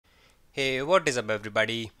Hey, what is up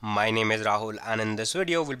everybody? My name is Rahul and in this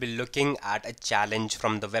video we'll be looking at a challenge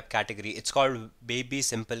from the web category. It's called Baby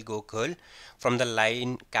Simple Go Curl from the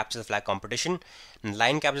Line Capture the Flag competition. And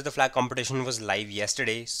Line Capture the Flag competition was live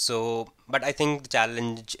yesterday, but I think the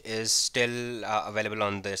challenge is still available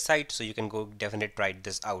on the site, so you can go definitely try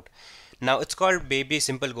this out. Now it's called Baby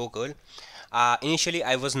Simple Go Curl. Initially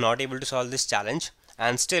I was not able to solve this challenge,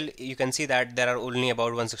 and still you can see that there are only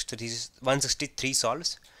about 163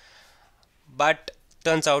 solves. But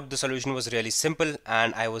turns out the solution was really simple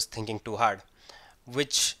and I was thinking too hard,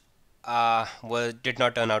 which did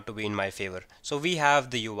not turn out to be in my favor. So we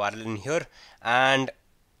have the URL in here and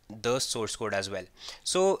the source code as well.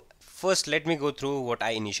 So first let me go through what I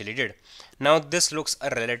initially did. Now this looks a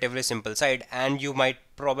relatively simple site and you might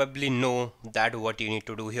probably know that what you need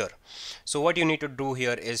to do here. So what you need to do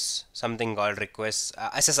here is something called request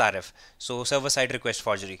SSRF, so server side request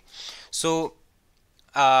forgery. So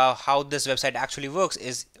how this website actually works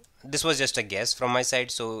is, this was just a guess from my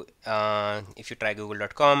side. So if you try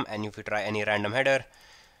google.com and if you try any random header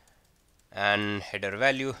and header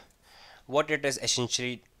value, what it is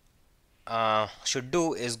essentially should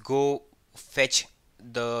do is go fetch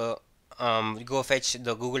the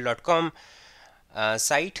google.com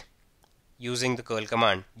site using the curl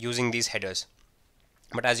command using these headers.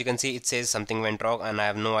 But as you can see, it says something went wrong and I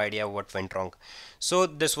have no idea what went wrong. So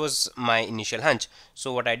this was my initial hunch.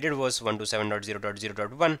 So what I did was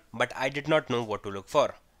 127.0.0.1, but I did not know what to look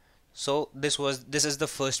for. So this is the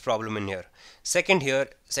first problem in here.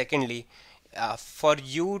 Secondly, for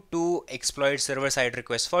you to exploit server-side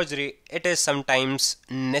request forgery, it is sometimes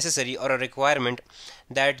necessary or a requirement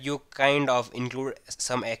that you kind of include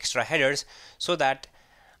some extra headers so that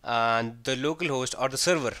the local host or the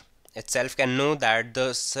server itself can know that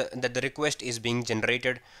the request is being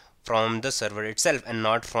generated from the server itself and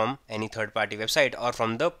not from any third-party website or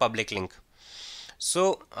from the public link.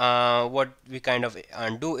 So what we kind of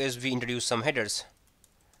do is we introduce some headers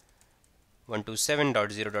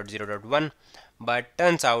 127.0.0.1, but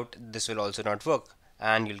turns out this will also not work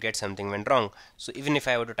and you'll get something went wrong. So even if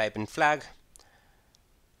I were to type in flag,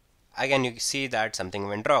 again you see that something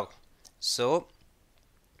went wrong. So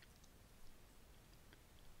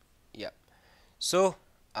So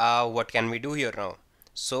what can we do here now?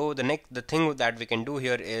 So the thing that we can do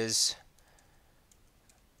here is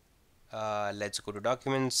let's go to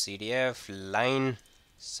documents, CTF, line,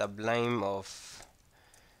 sublime of.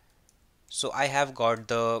 So I have got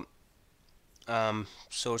the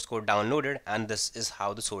source code downloaded and this is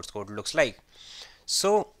how the source code looks like.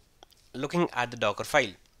 So looking at the Docker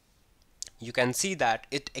file, you can see that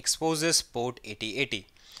it exposes port 8080.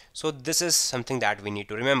 So this is something that we need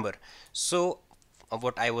to remember. So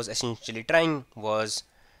what I was essentially trying was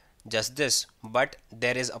just this, but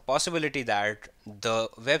there is a possibility that the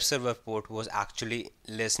web server port was actually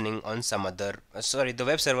listening on some other the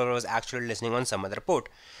web server was actually listening on some other port.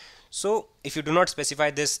 So if you do not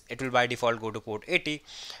specify this, it will by default go to port 80,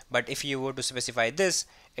 but if you were to specify this,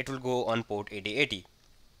 it will go on port 8080.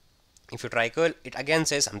 If you try curl, it again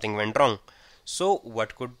says something went wrong. So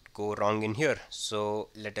what could go wrong in here? So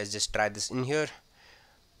let us just try this in here,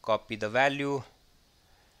 copy the value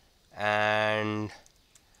and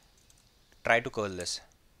try to curl this.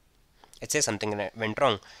 It says something went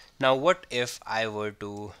wrong. Now what if I were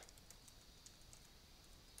to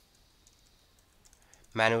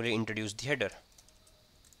manually introduce the header?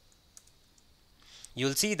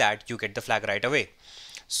 You'll see that you get the flag right away.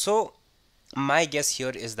 So my guess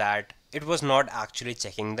here is that it was not actually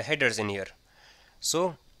checking the headers in here.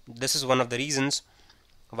 So this is one of the reasons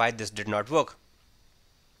why this did not work.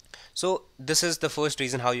 So this is the first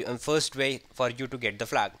reason first way for you to get the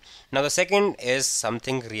flag. Now the second is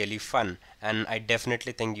something really fun and I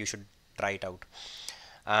definitely think you should try it out.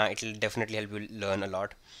 It will definitely help you learn a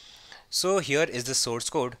lot. So here is the source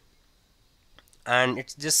code and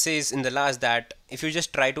it just says in the last that if you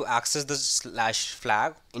just try to access the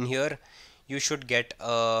 /flag in here, you should get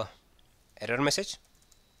a error message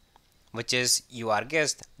which is, you are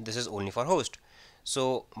guessed, this is only for host.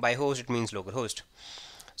 So by host it means local host.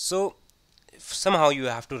 So somehow you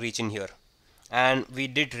have to reach in here, and we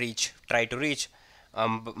did try to reach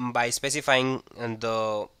by specifying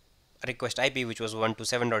the request IP, which was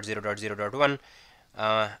 127.0.0.1,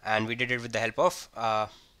 and we did it with the help of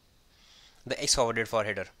the X forwarded for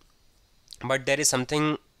header. But there is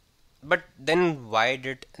something, but then why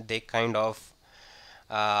did they kind of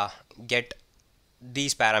get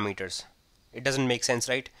these parameters? It doesn't make sense,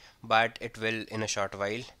 right? But it will in a short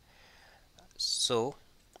while. So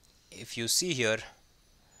if you see here,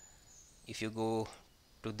 if you go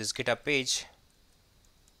to this GitHub page,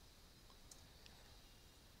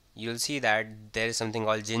 you'll see that there is something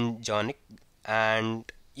called Gin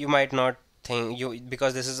and you might not think you,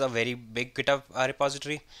 because this is a very big GitHub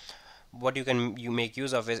repository, what you make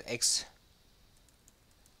use of is X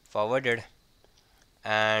forwarded.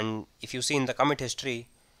 And if you see in the commit history,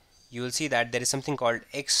 you will see that there is something called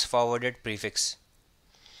X forwarded prefix.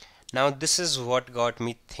 Now this is what got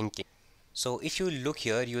me thinking. So if you look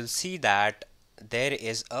here, you will see that there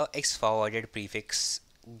is a X forwarded prefix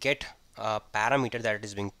get parameter that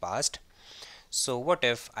is being passed. So what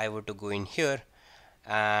if I were to go in here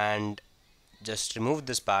and just remove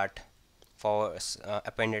this part, for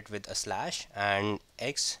append it with a slash and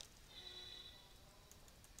X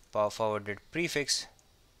forwarded prefix,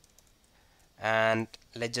 and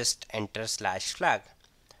let's just enter slash flag.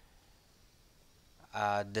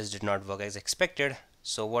 This did not work as expected.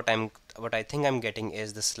 So what I think I'm getting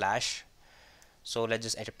is the slash. So let's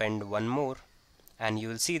just append one more, and you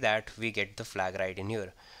will see that we get the flag right in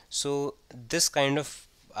here. So this kind of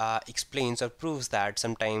explains or proves that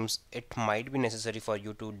sometimes it might be necessary for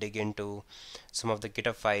you to dig into some of the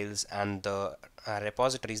GitHub files and the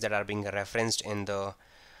repositories that are being referenced in the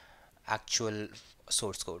actual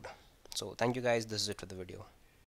source code. So thank you guys, this is it for the video.